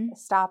 Mm-hmm.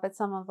 stop at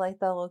some of like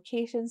the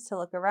locations to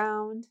look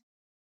around.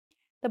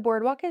 The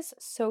boardwalk is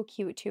so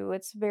cute too.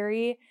 It's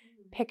very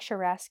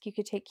picturesque. You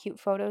could take cute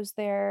photos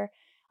there.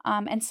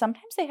 And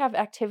sometimes they have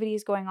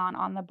activities going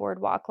on the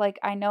boardwalk. Like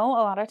I know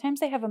a lot of times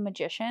they have a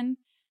magician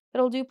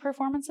that'll do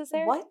performances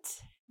there.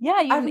 What? Yeah,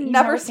 I've you've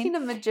never never seen seen a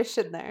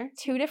magician there.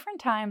 2 different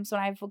times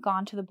when I've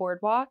gone to the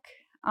boardwalk.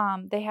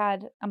 They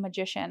had a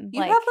magician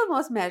You like have the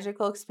most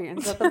magical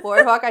experience at the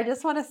boardwalk. I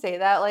just want to say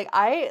that. Like,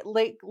 I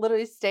like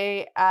literally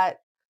stay at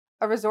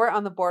a resort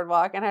on the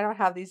boardwalk and I don't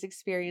have these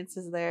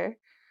experiences there.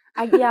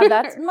 yeah,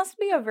 that must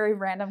be a very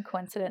random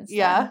coincidence then.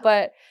 Yeah.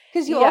 But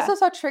Because you yeah. also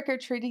saw trick or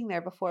treating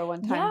there before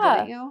one time,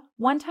 didn't Yeah. you?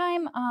 One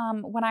time,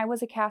 when I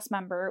was a cast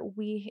member,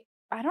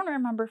 I don't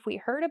remember if we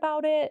heard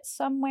about it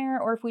somewhere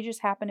or if we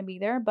just happened to be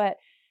there, but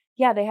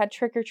yeah, they had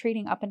trick or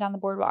treating up and down the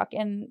boardwalk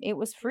and it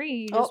was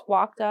free. You just Oh,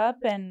 walked up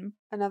and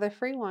another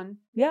free one.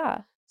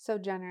 yeah. So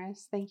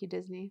generous. Thank you,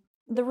 Disney.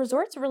 The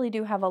resorts really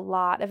do have a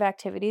lot of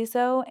activities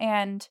though,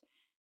 and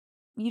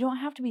you don't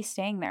have to be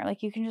staying there.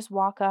 Like you can just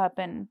walk up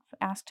and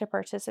ask to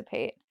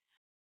participate.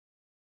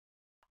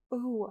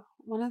 Ooh,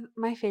 one of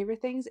my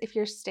favorite things, if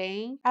you're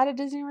staying at a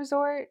Disney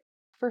resort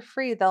for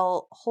free,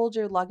 they'll hold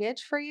your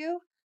luggage for you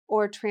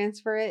or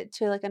transfer it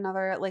to like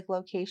another like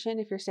location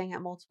if you're staying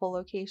at multiple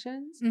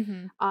locations.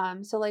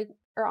 Mhm. So like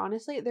or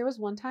honestly, there was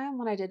one time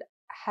when I did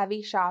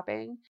heavy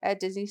shopping at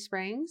Disney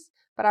Springs,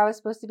 but I was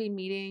supposed to be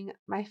meeting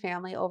my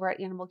family over at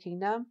Animal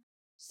Kingdom.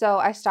 So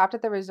I stopped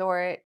at the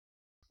resort,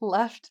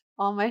 left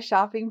all my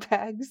shopping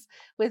bags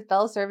with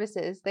Bell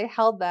Services. They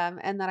held them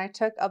and then I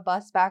took a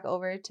bus back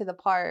over to the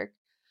park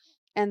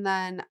and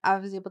then I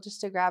was able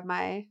just to grab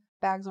my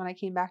bags when I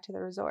came back to the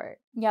resort.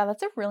 Yeah,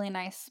 that's a really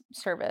nice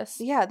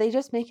service. Yeah, they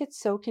just make it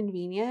so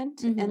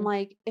convenient. And Mhm.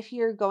 like if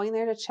you're going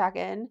there to check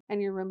in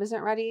and your room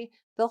isn't ready,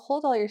 they'll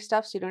hold all your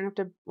stuff so you don't have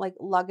to like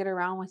lug it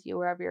around with you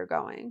wherever you're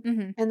going.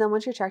 Mhm. And then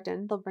once you're checked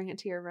in, they'll bring it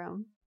to your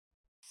room.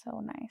 So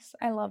nice.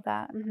 I love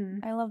that.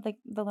 Mhm. I love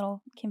the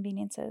little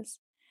conveniences.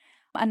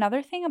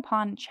 Another thing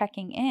upon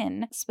checking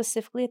in,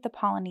 specifically at the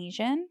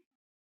Polynesian.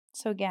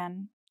 So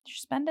again, you're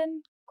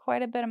spending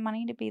quite a bit of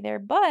money to be there,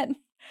 but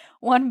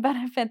one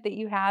benefit that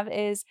you have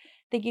is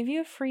they give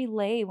you a free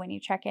lei when you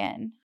check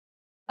in.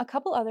 A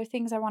couple other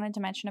things I wanted to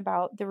mention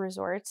about the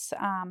resorts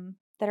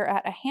that are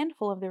at a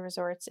handful of the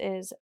resorts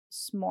is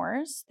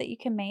s'mores that you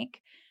can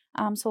make.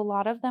 So a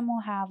lot of them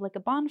will have like a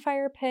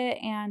bonfire pit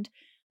and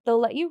they'll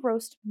let you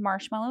roast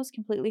marshmallows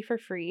completely for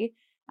free.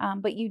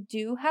 But you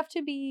do have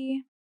to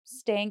be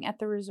staying at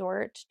the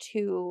resort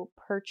to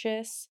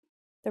purchase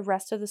the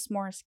rest of the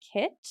s'mores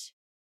kit.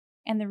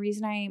 And the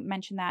reason I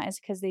mention that is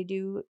because they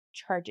do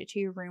charge it to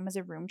your room as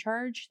a room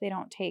charge. They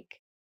don't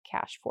take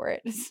cash for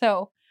it.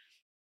 So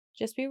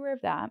just be aware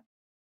of that.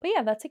 But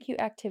yeah, that's a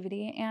cute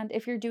activity. And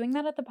if you're doing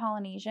that at the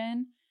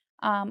Polynesian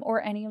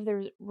or any of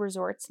the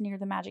resorts near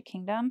the Magic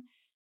Kingdom,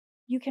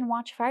 you can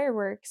watch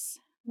fireworks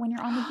when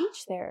you're on the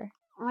beach there.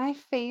 My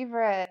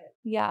favorite.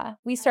 Yeah,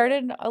 we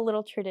started a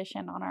little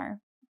tradition on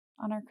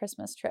our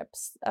Christmas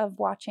trips of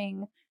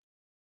watching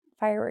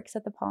fireworks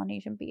at the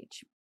Polynesian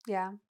beach.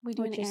 Yeah, we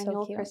do Which an is so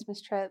annual cute.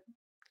 Christmas trip.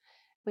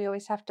 We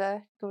always have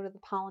to go to the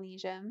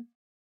Polynesian.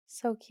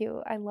 So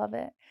cute. I love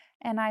it.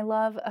 And I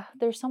love,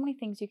 there's so many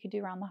things you could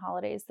do around the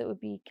holidays that would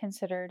be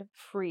considered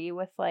free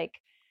with like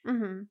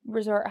Mhm.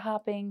 resort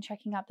hopping,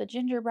 checking out the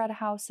gingerbread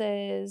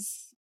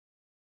houses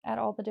at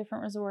all the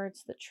different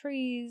resorts, the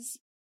trees.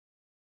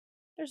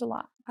 There's a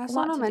lot. I A also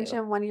lot want to to do.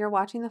 mention when you're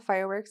watching the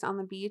fireworks on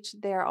the beach,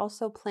 they are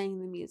also playing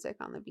the music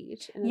on the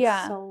beach, and it's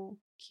Yeah. so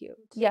cute.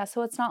 Yeah,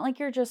 so it's not like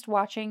you're just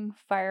watching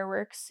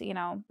fireworks,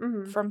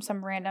 Mhm. from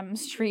some random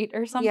street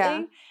or Yeah.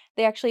 something.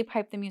 They actually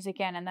pipe the music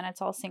in and then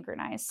it's all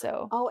synchronized.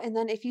 So, Oh, and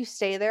then if you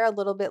stay there a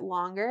little bit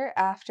longer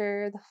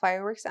after the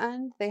fireworks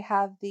end, they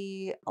have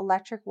the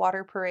electric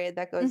water parade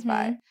that goes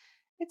by. mhm.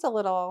 It's a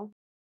little,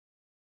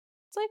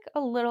 It's like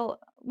a little,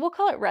 we'll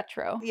call it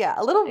retro. yeah,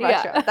 a little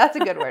retro. Yeah. That's a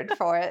good word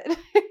for it.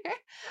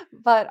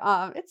 But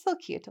it's so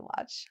cute to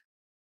watch.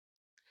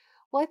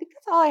 Well, I think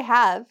that's all I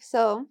have.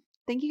 So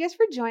thank you guys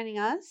for joining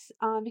us.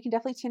 You can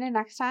definitely tune in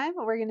next time.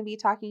 We're going to be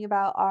talking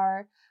about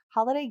our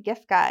holiday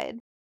gift guide.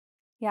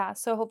 Yeah,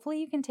 so hopefully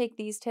you can take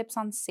these tips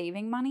on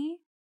saving money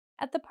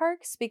at the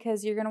parks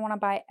because you're going to want to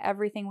buy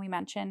everything we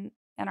mention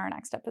in our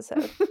next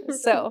episode.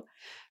 So,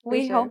 For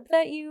we sure. hope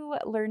that you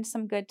learned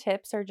some good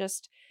tips or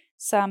just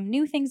some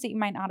new things that you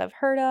might not have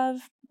heard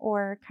of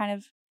or kind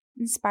of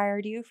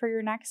inspired you for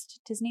your next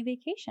Disney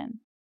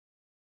vacation.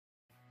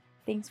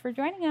 Thanks for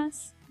joining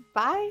us.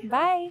 Bye.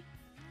 Bye.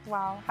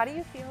 Wow, how do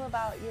you feel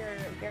about your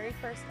very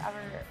first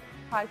ever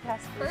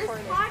podcast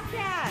recording?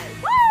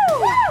 podcast.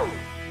 Woo!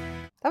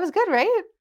 That was good, right?